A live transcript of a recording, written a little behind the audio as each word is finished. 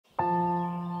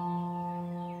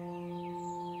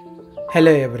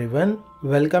Hello everyone,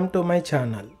 welcome to my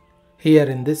channel. Here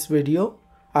in this video,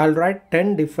 I'll write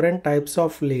 10 different types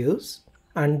of leaves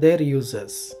and their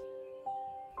uses.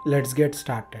 Let's get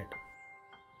started.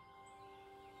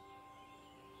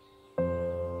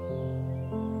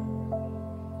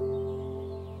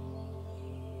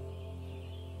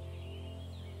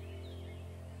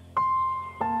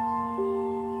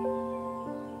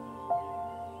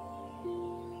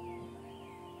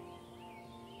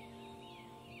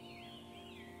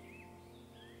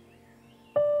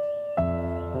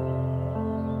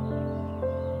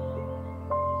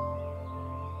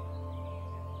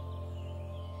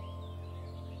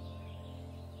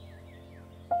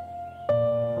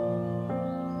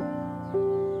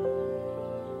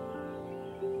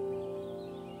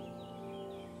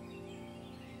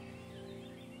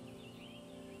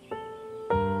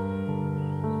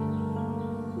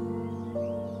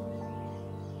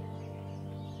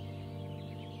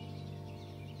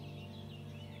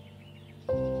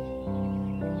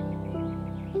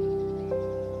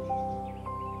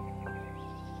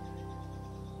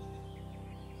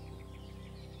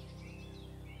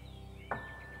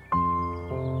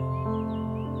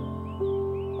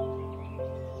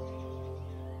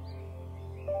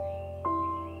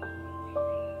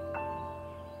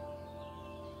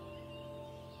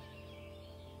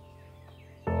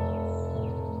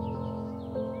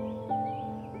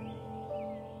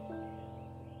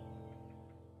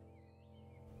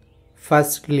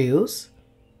 First leaves,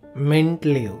 mint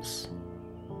leaves.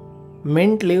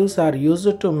 Mint leaves are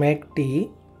used to make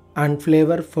tea and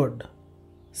flavor food.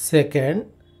 Second,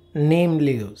 neem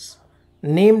leaves.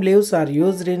 Neem leaves are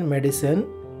used in medicine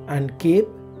and keep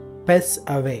pests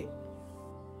away.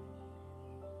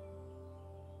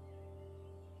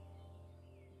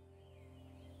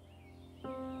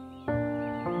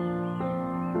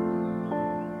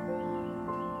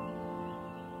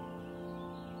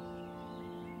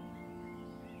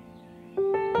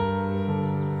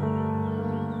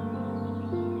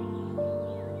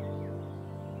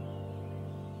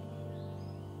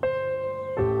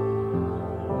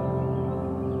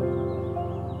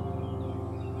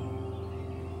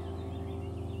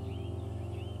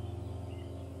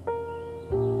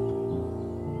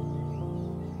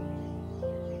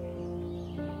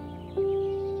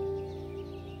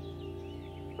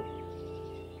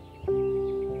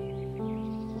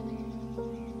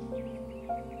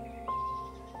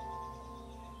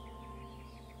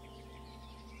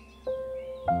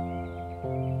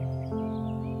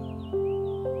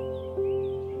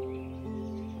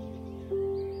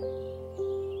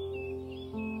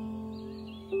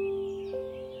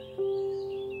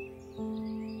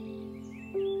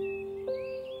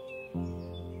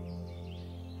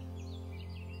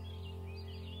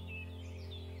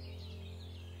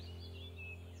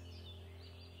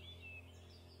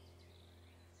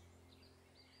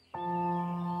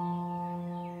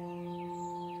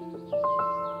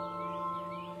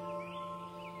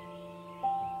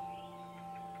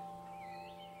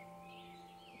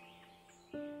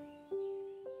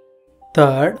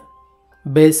 Third,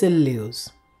 basil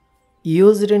leaves.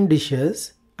 Used in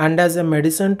dishes and as a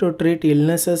medicine to treat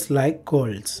illnesses like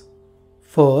colds.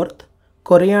 Fourth,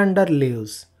 coriander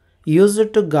leaves.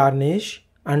 Used to garnish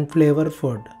and flavor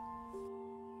food.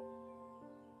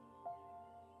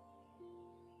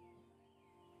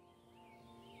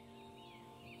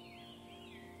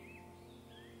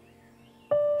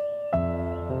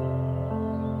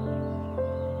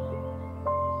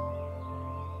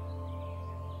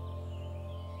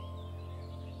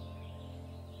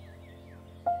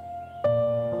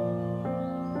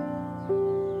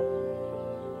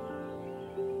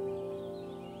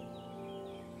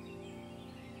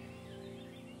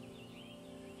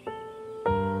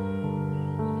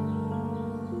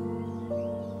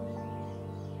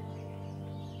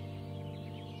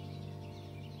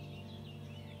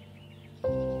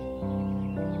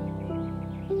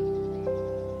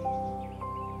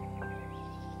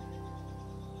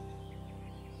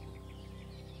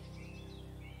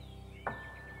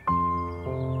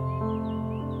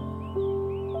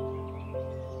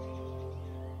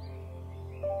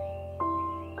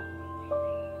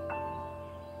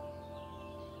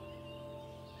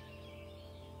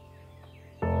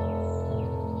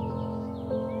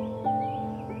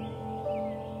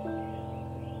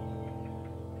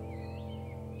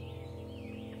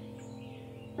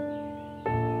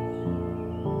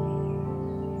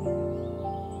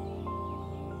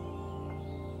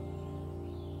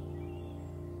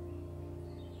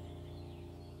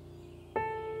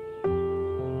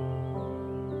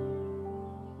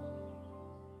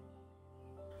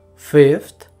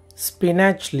 Fifth,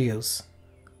 Spinach leaves.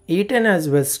 Eaten as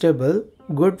vegetable,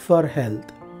 good for health.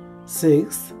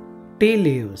 6th, tea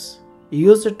leaves.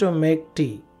 Used to make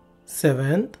tea.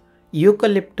 7th,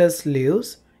 eucalyptus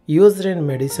leaves. Used in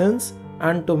medicines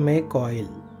and to make oil.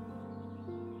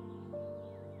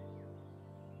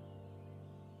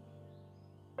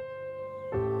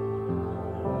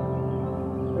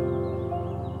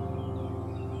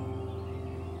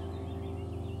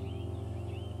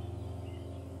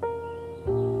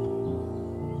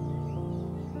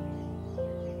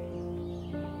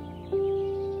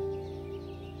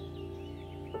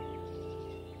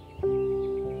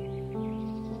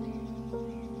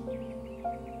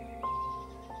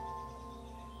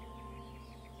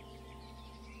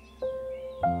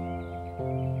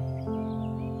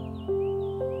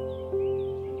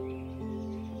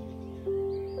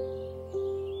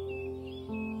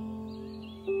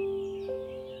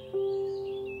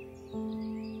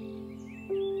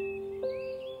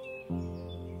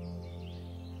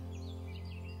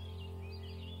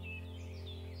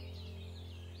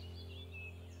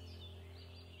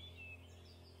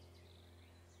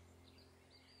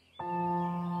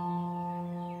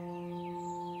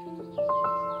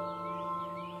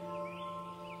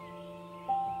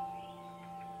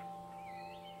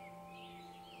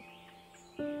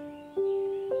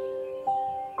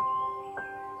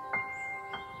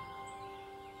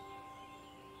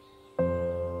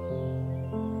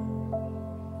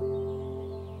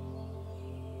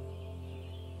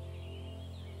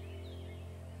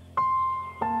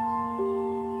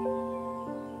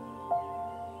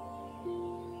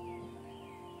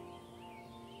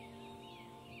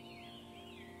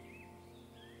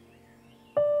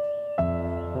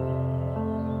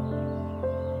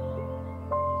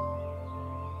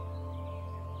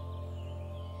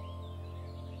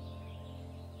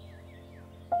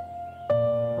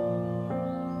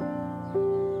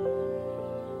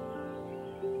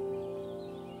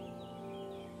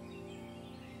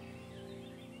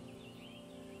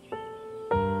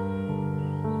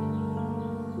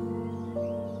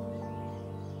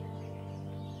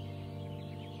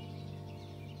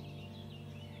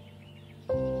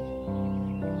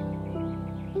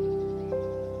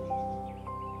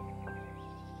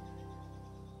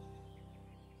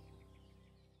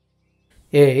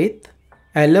 Eighth,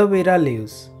 aloe vera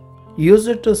leaves.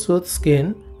 Used to soothe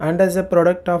skin and as a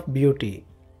product of beauty.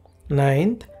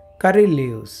 9th, curry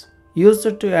leaves.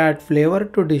 Used to add flavor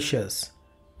to dishes.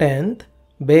 10th,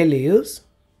 bay leaves.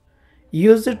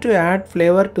 Used to add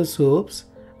flavor to soups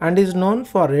and is known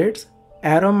for its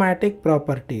aromatic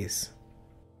properties.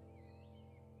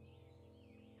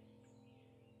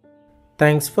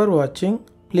 Thanks for watching.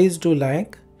 Please do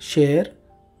like, share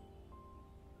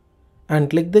and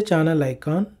click the channel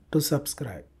icon to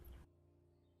subscribe.